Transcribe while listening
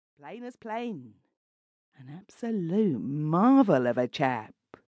plain as plain. An absolute marvel of a chap.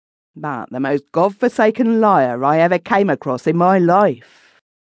 But the most godforsaken liar I ever came across in my life.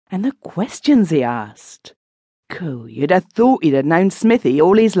 And the questions he asked. Cool, you'd have thought he'd have known Smithy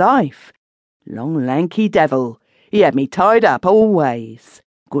all his life. Long lanky devil, he had me tied up always.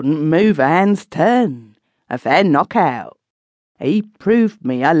 Couldn't move a hand's turn. A fair knockout. He proved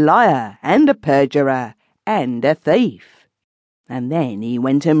me a liar and a perjurer and a thief. And then he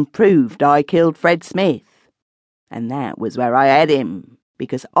went and proved I killed Fred Smith. And that was where I had him,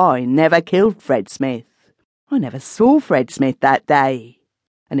 because I never killed Fred Smith. I never saw Fred Smith that day.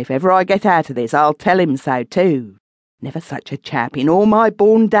 And if ever I get out of this, I'll tell him so too. Never such a chap in all my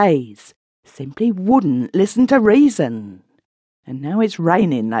born days. Simply wouldn't listen to reason. And now it's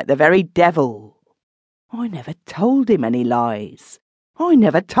raining like the very devil. I never told him any lies. I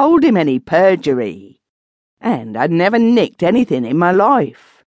never told him any perjury. And I'd never nicked anything in my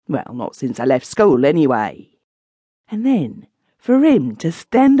life. Well, not since I left school anyway. And then, for him to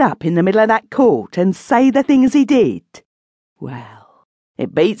stand up in the middle of that court and say the things he did, well,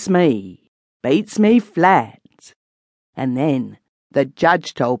 it beats me flat. And then the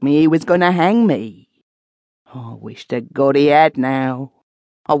judge told me he was going to hang me. I wish to God he had now.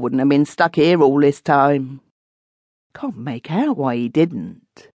 I wouldn't have been stuck here all this time. Can't make out why he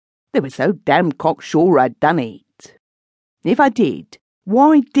didn't. They were so damn cocksure I'd done it. If I did,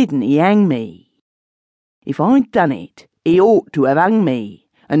 why didn't he hang me? If I'd done it, he ought to have hung me,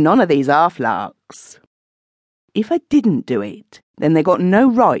 and none of these half-larks. If I didn't do it, then they got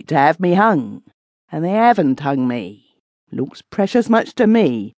no right to have me hung, and they haven't hung me. Looks precious much to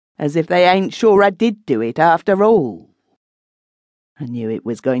me as if they ain't sure I did do it after all. I knew it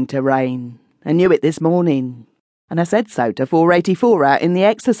was going to rain. I knew it this morning. And I said so to 484 out in the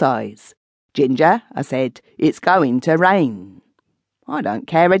exercise. Ginger, I said, it's going to rain. I don't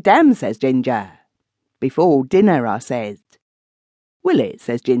care a damn, says Ginger. Before dinner, I said. Will it,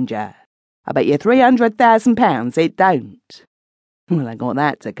 says Ginger. I bet you £300,000 it don't. Well, I got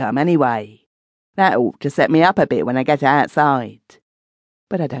that to come anyway. That ought to set me up a bit when I get outside.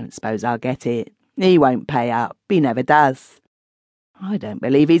 But I don't suppose I'll get it. He won't pay up. He never does. I don't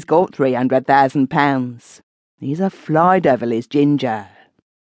believe he's got £300,000. He's a fly devil, is Ginger.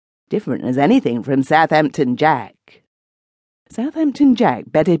 Different as anything from Southampton Jack. Southampton Jack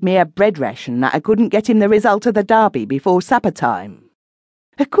betted me a bread ration that I couldn't get him the result of the derby before supper time.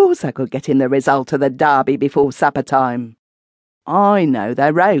 Of course I could get him the result of the derby before supper time. I know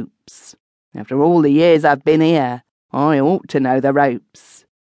the ropes. After all the years I've been here, I ought to know the ropes.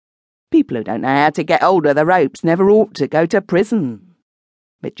 People who don't know how to get hold of the ropes never ought to go to prison.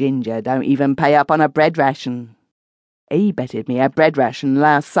 But Ginger don't even pay up on a bread ration. He betted me a bread ration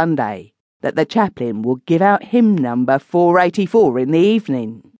last Sunday that the chaplain would give out hymn number 484 in the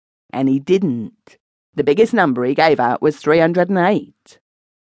evening, and he didn't. The biggest number he gave out was 308.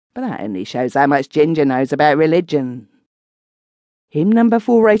 But that only shows how much Ginger knows about religion. Hymn number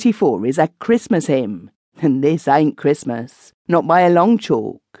 484 is a Christmas hymn, and this ain't Christmas, not by a long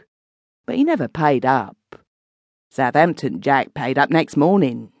chalk. But he never paid up. Southampton Jack paid up next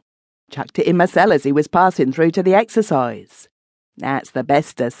morning. Chucked it in my cell as he was passing through to the exercise. That's the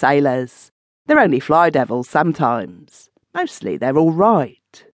best of sailors. They're only fly devils sometimes. Mostly they're all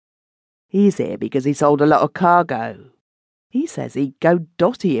right. He's here because he sold a lot of cargo. He says he'd go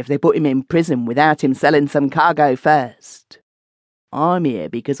dotty if they put him in prison without him selling some cargo first. I'm here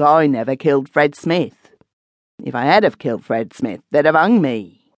because I never killed Fred Smith. If I had have killed Fred Smith, they'd have hung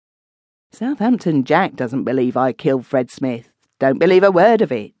me. Southampton Jack doesn't believe I killed Fred Smith. Don't believe a word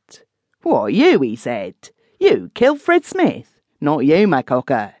of it. What, you, he said. You killed Fred Smith? Not you, my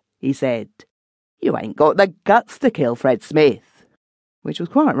cocker, he said. You ain't got the guts to kill Fred Smith. Which was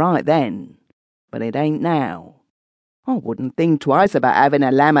quite right then, but it ain't now. I wouldn't think twice about having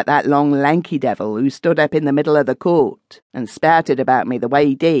a lamb at that long lanky devil who stood up in the middle of the court and spouted about me the way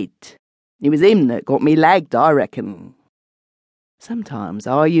he did. It was him that got me lagged, I reckon. Sometimes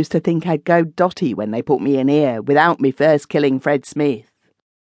I used to think I'd go dotty when they put me in here without me first killing Fred Smith.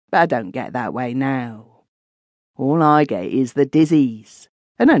 But I don't get that way now. All I get is the dizzies,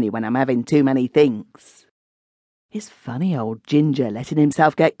 and only when I'm having too many thinks. It's funny old Ginger letting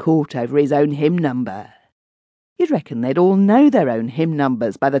himself get caught over his own hymn number. You'd reckon they'd all know their own hymn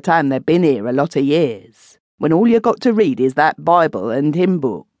numbers by the time they've been here a lot of years, when all you got to read is that Bible and hymn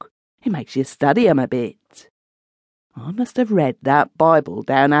book. It makes you study 'em a bit. I must have read that Bible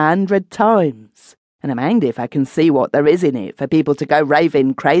down 100 times, and I'm hanged if I can see what there is in it for people to go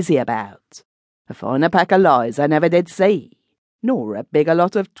raving crazy about. A finer pack of lies I never did see, nor a bigger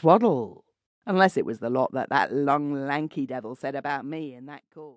lot of twaddle, unless it was the lot that long lanky devil said about me in that court.